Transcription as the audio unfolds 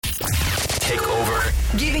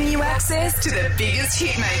giving you access to the biggest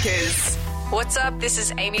hit makers. What's up? This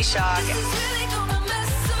is Amy Shark.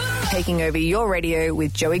 Taking over your radio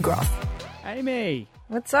with Joey Groth. Amy.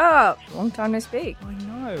 What's up? Long time no speak. I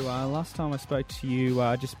know. Last time I spoke to you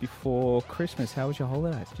just before Christmas. How was your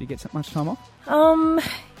holidays? Did you get much time off?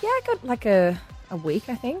 Yeah, I got like a week,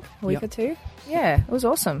 I think. A week or two. Yeah, it was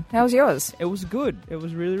awesome. How was yours? It was good. It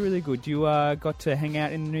was really, really good. You got to hang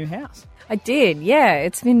out in the new house. I did, yeah.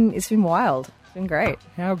 It's been wild. It's been great.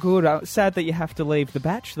 How good. Sad that you have to leave the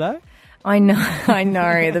batch, though. I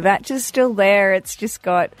know. The batch is still there. It's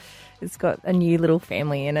got a new little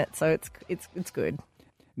family in it, so it's good.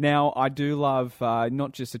 Now, I do love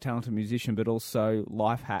not just a talented musician, but also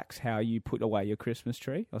life hacks, how you put away your Christmas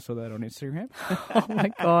tree. I saw that on Instagram. Oh, my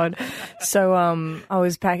God. So I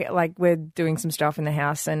was packing, like, we're doing some stuff in the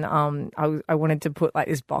house, and I wanted to put, like,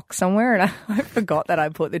 this box somewhere, and I forgot that I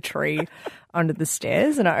put the tree under the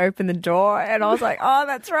stairs, and I opened the door, and I was like, oh,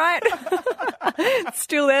 that's right. It's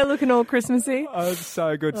still there looking all Christmassy. Oh, it's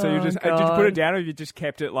so good. So did you put it down, or you just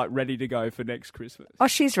kept it, like, ready to go for next Christmas? Oh,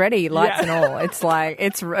 she's ready, lights and all. It's like,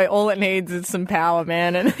 all it needs is some power,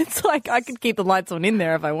 man, and it's like I could keep the lights on in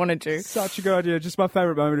there if I wanted to. Such a good idea. Just my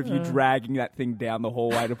favourite moment of you dragging that thing down the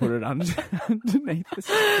hallway to put it underneath the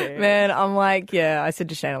stairs. Man, I'm like, yeah, I said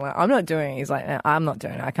to Shane, I'm not doing it. He's like, no, I'm not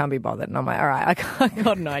doing it. I can't be bothered. And I'm like, all right, I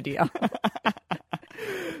got an idea.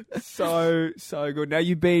 So good. Now,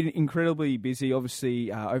 you've been incredibly busy,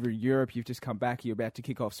 obviously, over in Europe. You've just come back. You're about to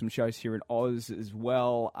kick off some shows here in Oz as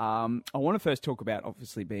well. I want to first talk about,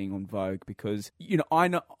 obviously, being on Vogue because, I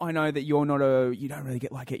know that you don't really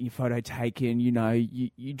get your photo taken.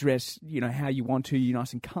 You dress, how you want to. You're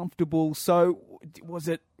nice and comfortable. So was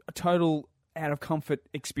it a total out of comfort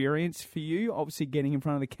experience for you, obviously getting in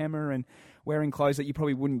front of the camera and wearing clothes that you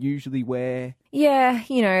probably wouldn't usually wear? Yeah,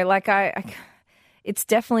 it's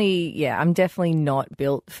definitely, I'm definitely not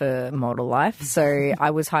built for model life. So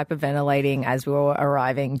I was hyperventilating as we were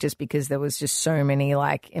arriving just because there was just so many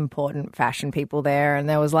important fashion people there. And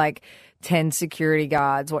there was 10 security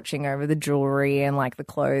guards watching over the jewelry and the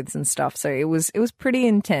clothes and stuff. So it was pretty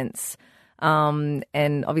intense. And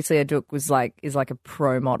obviously Aduk is a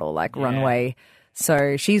pro model, runway.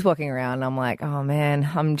 So she's walking around and I'm like, oh man,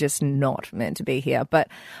 I'm just not meant to be here. But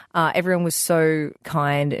everyone was so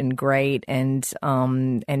kind and great and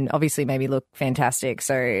obviously made me look fantastic.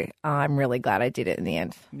 So I'm really glad I did it in the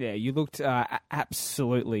end. Yeah, you looked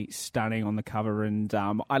absolutely stunning on the cover. And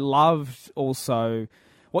I loved also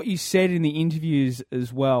what you said in the interviews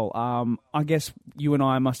as well. I guess you and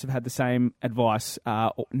I must have had the same advice,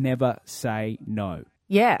 never say no.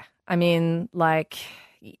 Yeah, I mean,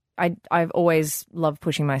 I've always loved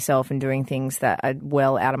pushing myself and doing things that are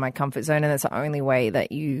well out of my comfort zone, and that's the only way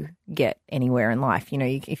that you get anywhere in life.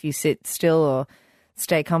 If you sit still or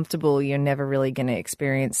stay comfortable, you're never really going to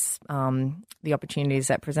experience the opportunities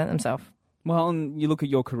that present themselves. Well, and you look at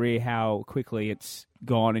your career, how quickly it's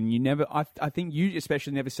gone, and you never, I think you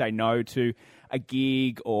especially never say no to a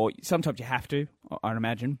gig, or sometimes you have to, I'd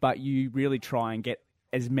imagine, but you really try and get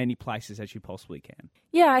as many places as you possibly can.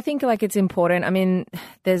 Yeah, I think it's important. I mean,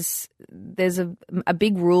 there's a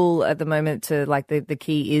big rule at the moment to the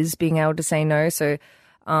key is being able to say no. So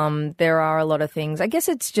there are a lot of things. I guess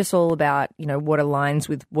it's just all about, what aligns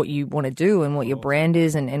with what you want to do and what your brand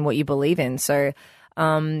is and what you believe in. So,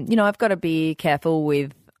 I've got to be careful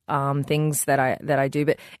with things that I do,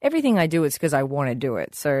 but everything I do is because I want to do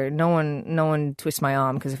it. So no one twists my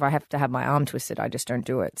arm, because if I have to have my arm twisted, I just don't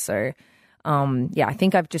do it. So I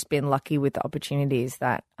think I've just been lucky with the opportunities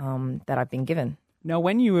that I've been given. Now,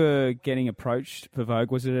 when you were getting approached for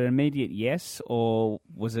Vogue, was it an immediate yes, or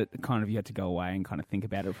was it kind of you had to go away and kind of think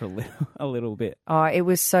about it for a little bit? Oh, it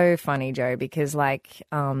was so funny, Joe, because so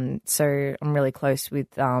I'm really close with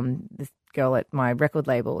this girl at my record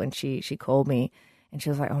label, and she called me and she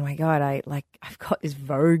was like, "Oh my God, I've got this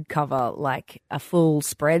Vogue cover, a full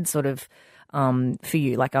spread sort of for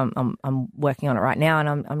you. I'm working on it right now."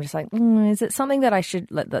 And I'm just like, is it something that I should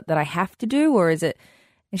that I have to do, or is it?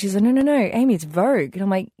 And she's like, no, Amy, it's Vogue. And I'm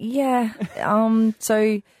like, yeah.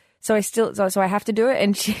 So I have to do it.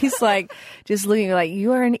 And she's like, just looking at me like,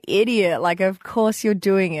 you are an idiot. Of course you're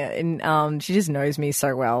doing it. And she just knows me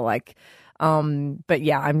so well. But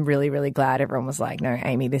yeah, I'm really, really glad everyone was like, no,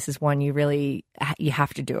 Amy, this is one you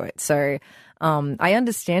have to do it. So I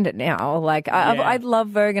understand it now. I love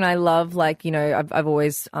Vogue, and I love I've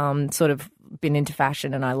always sort of been into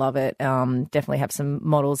fashion, and I love it. Definitely have some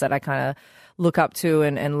models that I kind of look up to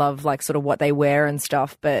and love sort of what they wear and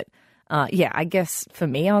stuff. But I guess for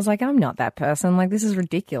me, I was like, I'm not that person. This is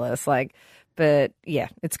ridiculous. But yeah,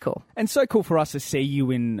 it's cool. And so cool for us to see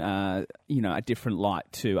you in, a different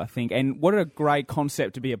light too, I think. And what a great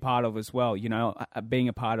concept to be a part of as well, being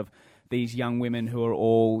a part of these young women who are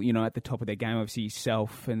all, at the top of their game, obviously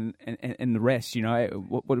yourself and the rest,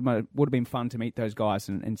 would have been fun to meet those guys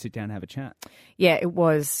and sit down and have a chat. Yeah, it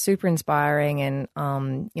was super inspiring. And,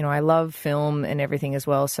 I love film and everything as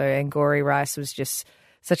well. So Angori Rice was just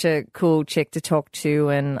such a cool chick to talk to.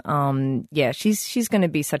 And, she's going to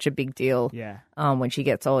be such a big deal when she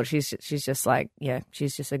gets old. She's just like,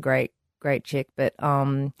 she's just a great, great chick. But,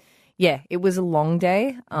 it was a long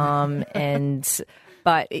day.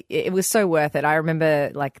 But it was so worth it. I remember,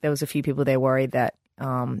 there was a few people there worried that,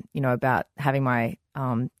 about having my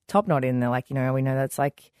top knot in. They're like, we know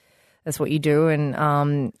that's what you do. And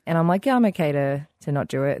I'm like, yeah, I'm okay to not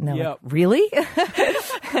do it. And they're like, really?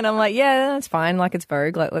 And I'm like, yeah, that's fine. It's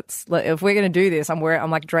Vogue. If we're going to do this,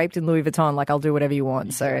 I'm draped in Louis Vuitton. I'll do whatever you want.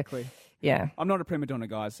 Exactly. So. Yeah. I'm not a prima donna,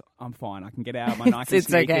 guys. I'm fine. I can get out of my Nike it's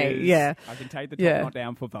sneakers. Okay, yeah. I can take the top knot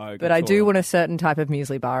down for Vogue. But I do want a certain type of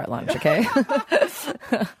muesli bar at lunch, okay?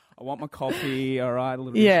 I want my coffee, all right? A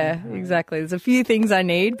little bit exactly. There's a few things I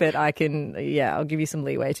need, but I can, I'll give you some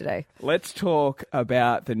leeway today. Let's talk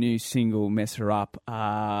about the new single, Mess Her Up.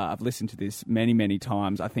 I've listened to this many, many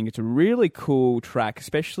times. I think it's a really cool track,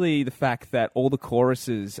 especially the fact that all the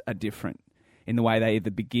choruses are different in the way they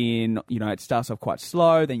either begin, it starts off quite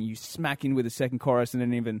slow, then you smack in with the second chorus, and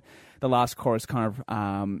then even the last chorus kind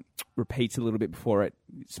of repeats a little bit before it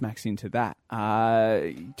smacks into that.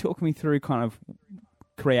 Talk me through kind of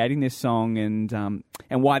creating this song and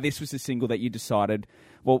why this was the single that you decided,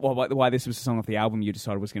 why this was the song off the album you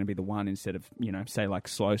decided was going to be the one instead of, say like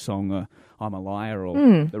Slow Song or I'm a Liar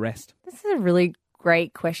or the rest. This is a really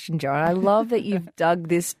great question, John. I love that you've dug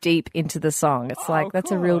this deep into the song. It's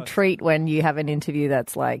that's a real treat when you have an interview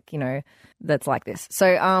that's that's like this.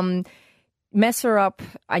 So, Mess Her Up,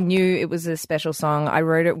 I knew it was a special song. I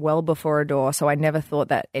wrote it well before Adore, so I never thought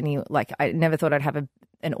that I never thought I'd have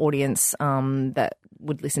an audience that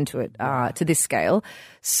would listen to it to this scale.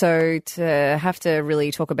 So to have to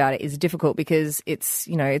really talk about it is difficult because it's,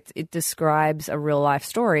 it describes a real life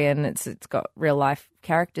story and it's got real life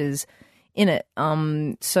characters in it.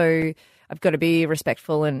 So I've got to be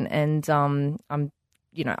respectful and I'm,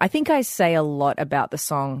 I think I say a lot about the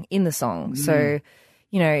song in the song. So,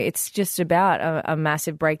 it's just about a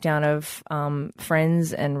massive breakdown of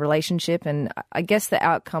friends and relationship and I guess the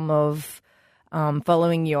outcome of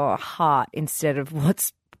following your heart instead of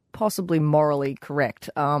what's possibly morally correct.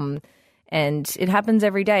 And it happens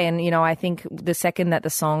every day. And, I think the second that the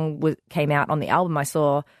song came out on the album, I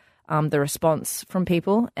saw the response from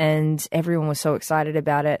people and everyone was so excited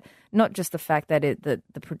about it. Not just the fact that the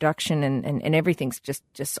production and everything's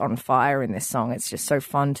just on fire in this song. It's just so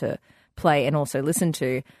fun to play and also listen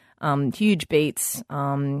to. Huge beats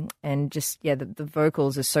and just, the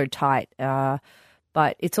vocals are so tight.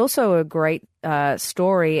 But it's also a great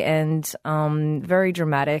story and very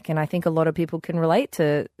dramatic. And I think a lot of people can relate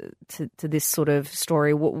to this sort of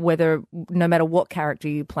story, no matter what character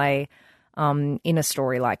you play in a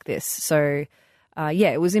story like this. So,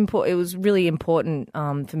 it was important. It was really important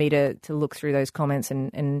for me to look through those comments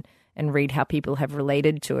and read how people have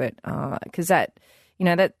related to it. Because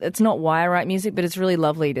that's not why I write music, but it's really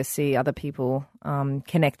lovely to see other people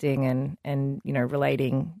connecting and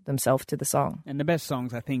relating themselves to the song. And the best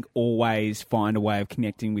songs, I think, always find a way of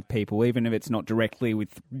connecting with people, even if it's not directly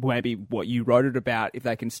with maybe what you wrote it about. If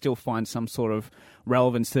they can still find some sort of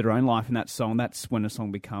relevance to their own life in that song, that's when a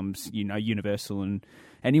song becomes, universal and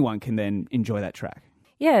anyone can then enjoy that track.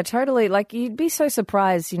 Yeah, totally. You'd be so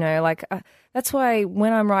surprised, that's why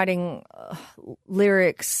when I'm writing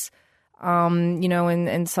lyrics,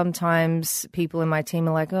 and sometimes people in my team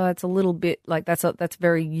are like, oh, it's a little bit that's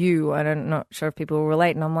very you. I'm not sure if people will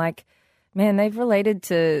relate. And I'm like, man, they've related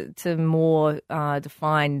to more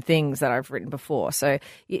defined things that I've written before. So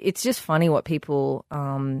it's just funny what people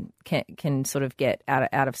can sort of get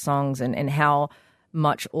out of songs and how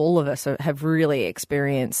much all of us have really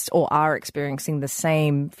experienced or are experiencing the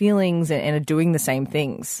same feelings and are doing the same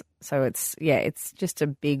things. So it's just a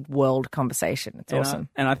big world conversation. It's awesome.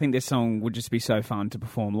 And I think this song would just be so fun to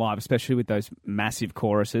perform live, especially with those massive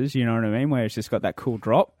choruses, you know what I mean, where it's just got that cool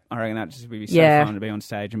drop. I reckon that just would be so fun to be on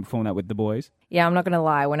stage and perform that with the boys. Yeah, I'm not going to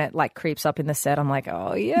lie. When it creeps up in the set, I'm like,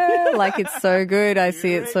 oh yeah, it's so good. I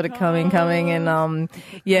see it sort of coming and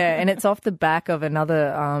and it's off the back of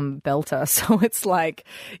another belter. So it's I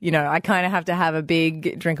kind of have to have a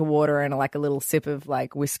big drink of water and a little sip of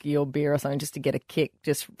whiskey or beer or something just to get a kick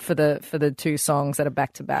just for for the two songs that are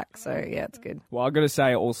back to back. So yeah, it's good. Well, I've got to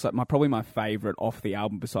say also, probably my favourite off the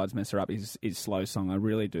album besides Mess Her Up is Slow Song. I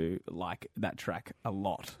really do like that track a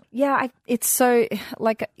lot. Yeah, it's so,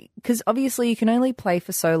 like, because obviously you can only play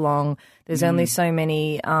for so long. There's only so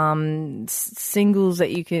many singles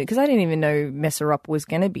that you can, because I didn't even know Mess Her Up was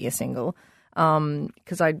going to be a single.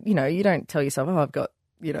 Because you don't tell yourself, oh, I've got,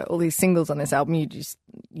 all these singles on this album.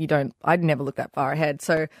 I'd never look that far ahead.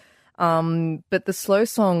 So, but the Slow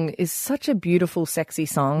Song is such a beautiful, sexy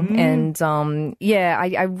song. And,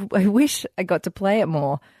 I wish I got to play it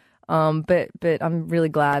more. But I'm really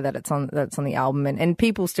glad that it's on the album, and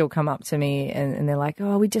people still come up to me and they're like,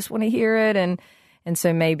 oh, we just want to hear it. And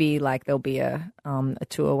so maybe like there'll be a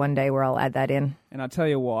tour one day where I'll add that in. And I'll tell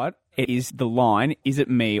you what, it is the line, is it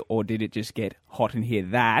me or did it just get hot in here?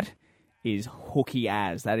 That is hooky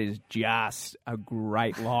as. That is just a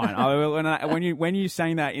great line. When you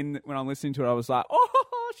sang that when I'm listening to it, I was like,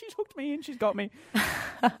 oh, she's hooked me in. She's got me.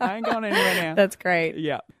 I ain't going anywhere now. That's great.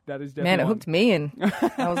 Yeah, that is definitely. Man, it hooked me in.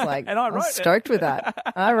 I was like, and I was stoked with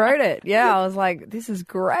that. I wrote it. Yeah, I was like, this is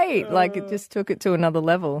great. Like, it just took it to another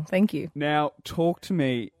level. Thank you. Now, talk to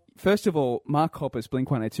me. First of all, Mark Hoppus,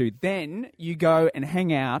 Blink-182. Then you go and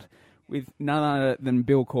hang out with none other than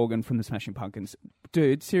Bill Corgan from the Smashing Pumpkins.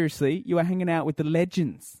 Dude, seriously, you are hanging out with the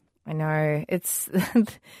legends. I know. It's,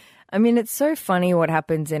 I mean, it's so funny what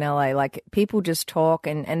happens in LA. Like, people just talk,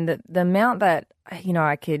 and the amount that, I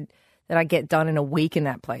get done in a week in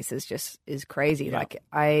that place is crazy. Yeah. Like,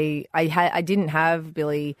 I didn't have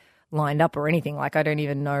Billy lined up or anything. Like, I don't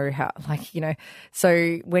even know how,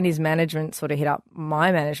 so when his management sort of hit up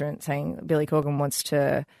my management saying Billy Corgan wants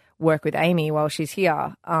to work with Amy while she's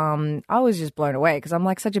here, I was just blown away because I'm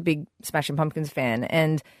like such a big Smashing Pumpkins fan,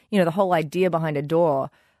 and the whole idea behind Adore,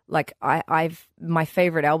 like my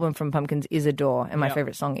favorite album from Pumpkins is Adore, and my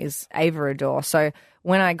favorite song is Ava Adore. So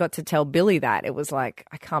when I got to tell Billy that, it was like,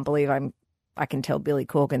 I can't believe I can tell Billy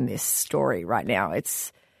Corgan this story right now.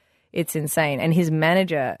 It's insane. And his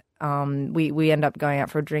manager, we end up going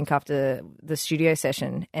out for a drink after the studio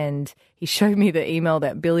session, and he showed me the email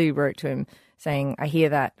that Billy wrote to him saying, I hear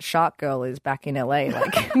that Shark Girl is back in LA.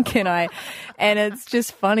 Like, can I? And it's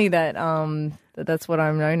just funny that that's what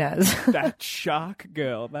I'm known as. That Shark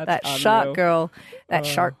Girl. That unreal. Shark Girl. That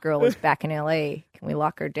Shark Girl is back in LA. Can we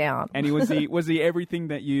lock her down? And was he everything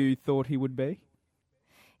that you thought he would be?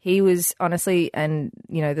 He was, honestly, and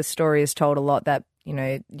the story is told a lot that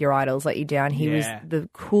your idols let you down. He was the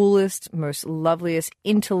coolest, most loveliest,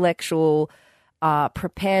 intellectual,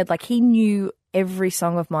 prepared. Like, he knew every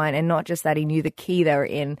song of mine, and not just that, he knew the key they were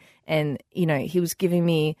in. And he was giving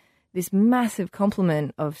me this massive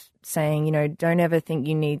compliment of saying, don't ever think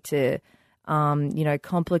you need to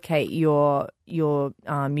complicate your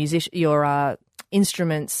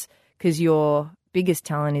instruments, because your biggest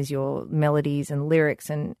talent is your melodies and lyrics.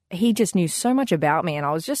 And he just knew so much about me, and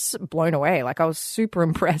I was just blown away. Like, I was super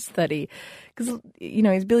impressed that because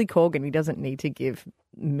he's Billy Corgan, he doesn't need to give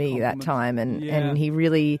me that time, and he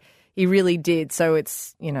really did. So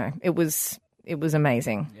it's, it was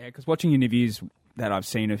amazing. Yeah, because watching interviews that I've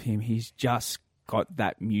seen of him, he's just got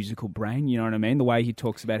that musical brain, you know what I mean? The way he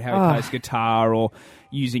talks about how he plays guitar, or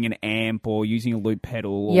using an amp, or using a loop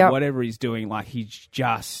pedal, or whatever he's doing, like, he's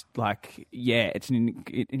just like, it's an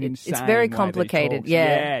insane It's very complicated,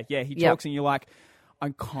 he talks and you're like,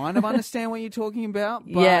 I kind of understand what you're talking about,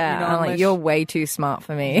 but, I'm like, you're way too smart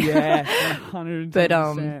for me. Yeah, 110%.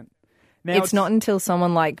 But, now it's not until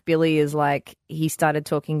someone like Billy is like, he started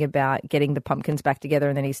talking about getting the Pumpkins back together,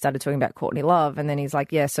 and then he started talking about Courtney Love, and then he's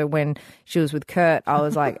like, so when she was with Kurt, I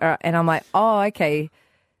was like, and I'm like, oh, okay,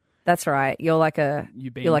 that's right. You're like a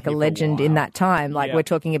legend in that time. Like, we're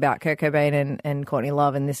talking about Kurt Cobain and Courtney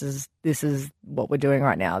Love, and this is what we're doing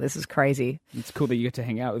right now. This is crazy. It's cool that you get to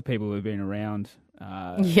hang out with people who've been around.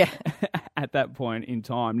 At that point in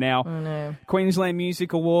time. Now, Queensland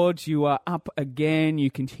Music Awards, you are up again.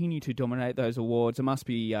 You continue to dominate those awards. It must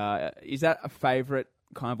be, is that a favourite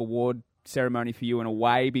kind of award ceremony for you in a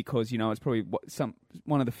way? Because, it's probably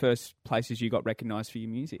one of the first places you got recognised for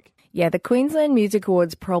your music. Yeah, the Queensland Music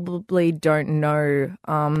Awards probably don't know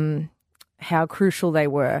how crucial they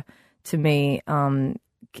were to me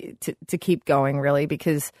to keep going, really,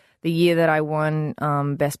 because the year that I won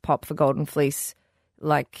Best Pop for Golden Fleece,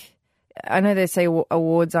 like, I know they say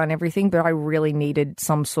awards aren't everything, but I really needed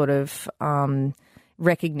some sort of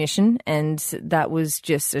recognition, and that was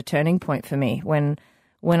just a turning point for me when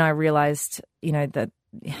I realized,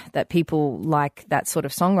 that people like that sort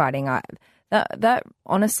of songwriting. That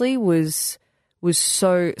honestly was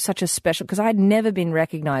such a special, because I'd never been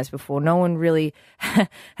recognized before. No one really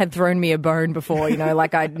had thrown me a bone before,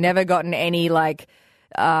 like, I'd never gotten any, like,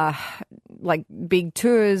 like big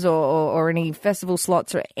tours or any festival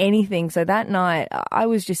slots or anything. So that night I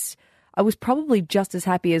was probably just as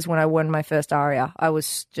happy as when I won my first Aria. I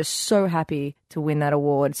was just so happy to win that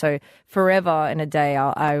award. So forever and a day,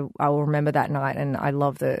 I will remember that night, and I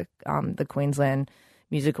love the Queensland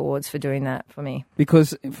Music Awards for doing that for me.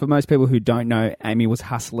 Because for most people who don't know, Amy was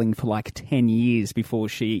hustling for like 10 years before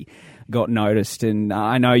she got noticed. And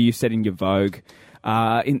I know you said in your Vogue,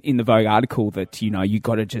 in the Vogue article that, you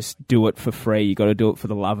got to just do it for free. You got to do it for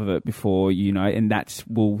the love of it before, and that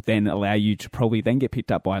will then allow you to probably then get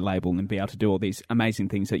picked up by a label and be able to do all these amazing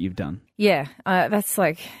things that you've done. Yeah, that's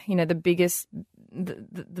like, the biggest,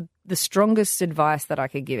 the strongest advice that I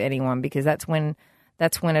could give anyone, because that's when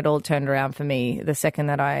it all turned around for me. The second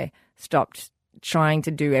that I stopped trying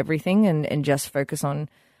to do everything and just focus on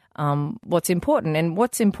what's important. And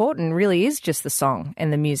what's important really is just the song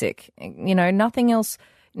and the music. Nothing else.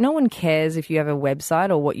 No one cares if you have a website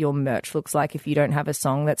or what your merch looks like if you don't have a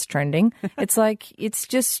song that's trending. It's like,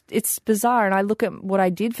 it's bizarre. And I look at what I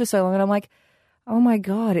did for so long and I'm like, oh my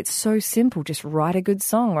God, it's so simple. Just write a good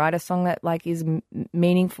song. Write a song that like is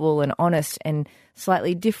meaningful and honest and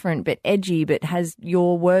slightly different but edgy but has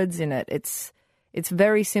your words in it. It's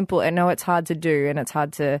very simple. I know it's hard to do, and it's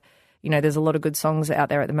hard to, there's a lot of good songs out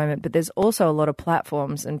there at the moment, but there's also a lot of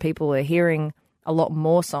platforms and people are hearing a lot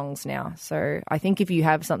more songs now. So I think if you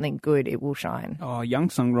have something good, it will shine. Oh, young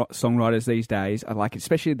songwriters these days, I like,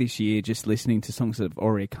 especially this year, just listening to songs that have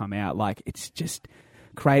already come out, like it's just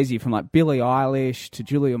crazy, from like Billie Eilish to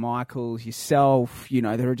Julia Michaels, yourself.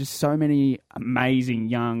 There are just so many amazing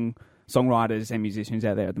young songwriters and musicians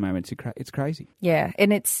out there at the moment. It's crazy. Yeah,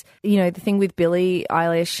 and it's, the thing with Billie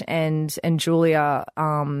Eilish and Julia,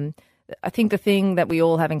 I think the thing that we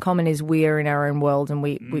all have in common is we are in our own world,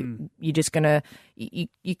 and you're just gonna,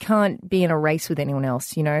 you can't be in a race with anyone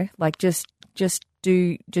else, like just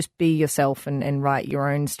be yourself and write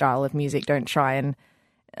your own style of music. Don't try and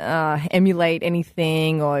emulate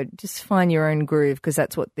anything, or just find your own groove, because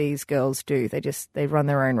that's what these girls do. They run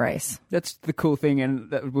their own race. That's the cool thing, and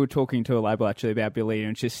we were talking to a label actually about Billie,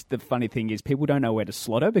 and it's just the funny thing is people don't know where to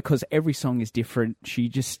slot her because every song is different. She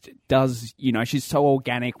just does, she's so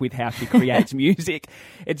organic with how she creates music.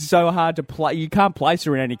 It's so hard to play. You can't place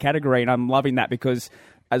her in any category, and I'm loving that because,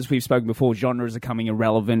 as we've spoken before, genres are coming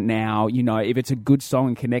irrelevant now. If it's a good song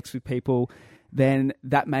and connects with people, then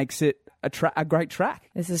that makes it a great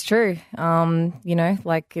track. This is true.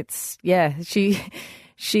 Like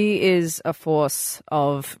she is a force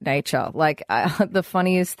of nature. Like the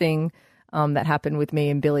funniest thing that happened with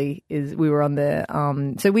me and Billy is we were on the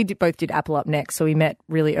so we both did Apple Up Next. So we met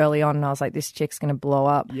really early on, and I was like, this chick's gonna blow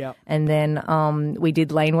up. Yeah. And then we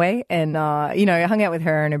did Laneway, and I hung out with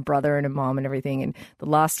her and her brother and her mom and everything. And the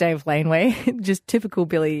last day of Laneway, just typical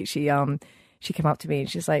Billy, she came up to me and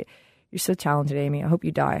she's like, "You're so talented, Amy. I hope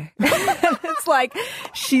you die." It's like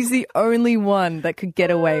she's the only one that could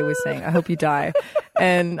get away with saying, "I hope you die."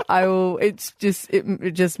 And it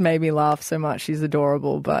just made me laugh so much. She's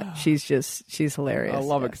adorable, but she's hilarious. I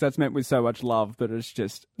love it because that's meant with so much love, but it's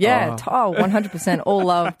just... 100% all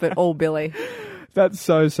love, but all Billy. That's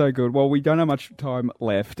so good. Well, we don't have much time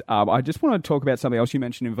left. I just want to talk about something else you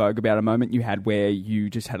mentioned in Vogue, about a moment you had where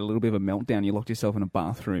you just had a little bit of a meltdown. You locked yourself in a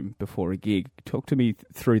bathroom before a gig. Talk to me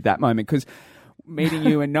through that moment, because meeting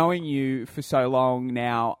you and knowing you for so long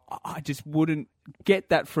now, I just wouldn't get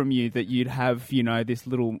that from you, that you'd have, this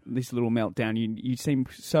little meltdown. You seem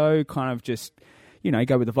so kind of just...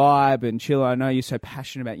 go with the vibe and chill. I know you're so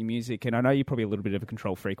passionate about your music, and I know you're probably a little bit of a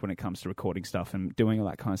control freak when it comes to recording stuff and doing all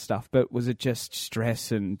that kind of stuff. But was it just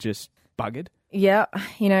stress and just buggered? Yeah,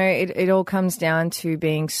 it all comes down to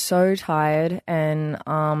being so tired and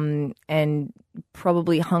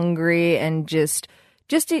probably hungry and just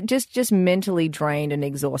mentally drained and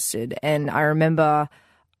exhausted. And I remember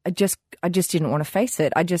I just didn't want to face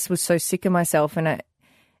it. I just was so sick of myself, and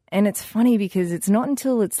it's funny because it's not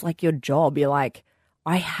until it's like your job, you're like,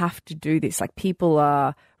 I have to do this. Like, people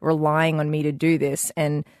are relying on me to do this.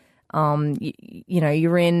 And,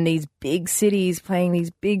 you're in these big cities playing these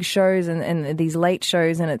big shows and these late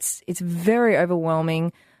shows, and it's very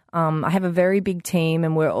overwhelming. I have a very big team,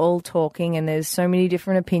 and we're all talking, and there's so many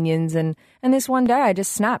different opinions. And this one day I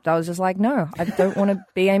just snapped. I was just like, no, I don't want to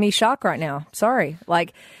be Amy Shark right now. Sorry.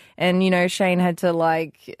 And, Shane had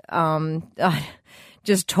to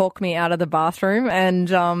just talk me out of the bathroom,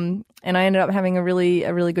 and I ended up having a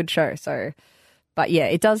really good show. So, but yeah,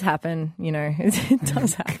 it does happen. It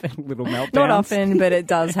does happen. Little meltdowns. Not often, but it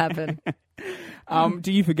does happen.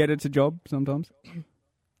 Do you forget it's a job sometimes?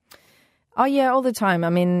 Oh yeah, all the time. I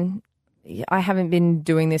mean, I haven't been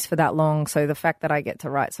doing this for that long, so the fact that I get to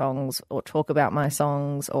write songs or talk about my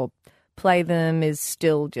songs or play them is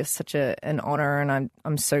still just such an honor, and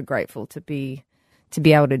I'm so grateful to be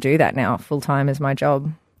able to do that now full time as my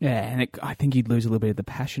job. Yeah, and I think you'd lose a little bit of the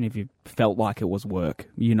passion if you felt like it was work.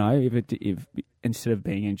 You know, if instead of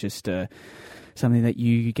being just something that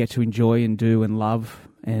you get to enjoy and do and love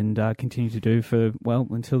and continue to do for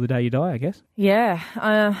until the day you die, I guess.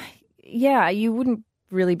 Yeah, you wouldn't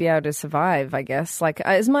really be able to survive, I guess. Like,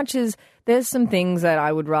 as much as there's some things that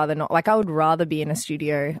I would rather not, like I would rather be in a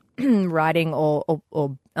studio writing or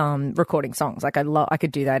recording songs. Like I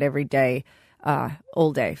could do that every day,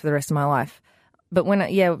 all day for the rest of my life. But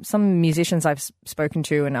when, some musicians I've spoken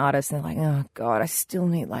to and artists, they're like, oh God, I still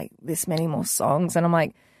need like this many more songs. And I'm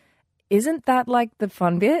like, isn't that like the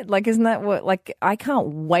fun bit? Like, isn't that what, like, I can't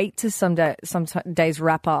wait to some days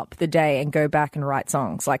wrap up the day and go back and write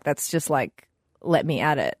songs. Like, that's just like, let me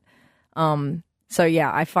at it. So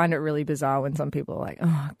yeah, I find it really bizarre when some people are like,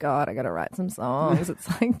 oh God, I got to write some songs. It's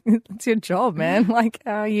like, it's your job, man. Like,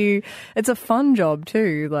 it's a fun job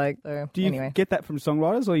too. Like, so, do you anyway. get that from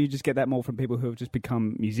songwriters, or you just get that more from people who have just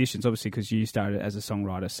become musicians? Obviously, because you started as a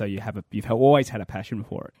songwriter, so you've always had a passion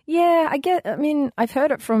for it. Yeah, I've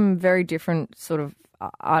heard it from very different sort of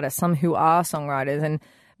artists, some who are songwriters, and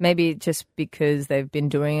maybe just because they've been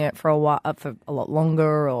doing it for a while, for a lot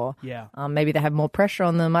longer, or maybe they have more pressure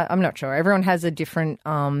on them. I'm not sure. Everyone has a different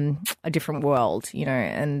world, you know.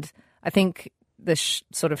 And I think the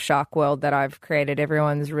sort of shark world that I've created,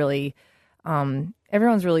 everyone's really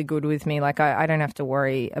good with me. Like I don't have to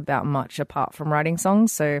worry about much apart from writing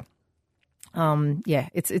songs. So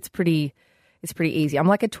it's pretty easy. I'm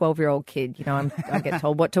like a 12-year-old kid, you know. I get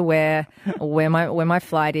told what to wear, where my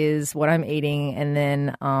flight is, what I'm eating, and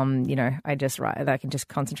then I just write. I can just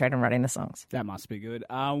concentrate on writing the songs. That must be good.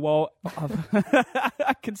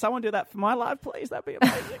 Can someone do that for my life, please? That'd be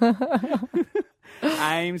amazing.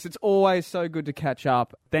 Ames, it's always so good to catch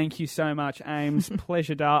up. Thank you so much, Ames.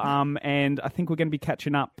 Pleasure, and I think we're going to be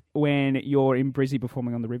catching up when you're in Brisbane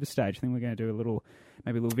performing on the River Stage. I think we're going to do a little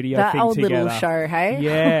video that thing old together. Little show, hey?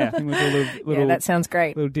 Yeah, I think we'll do a little yeah, that sounds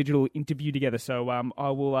great. Little digital interview together. So I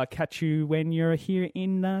will catch you when you're here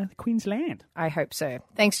in Queensland. I hope so.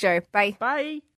 Thanks, Joe. Bye. Bye.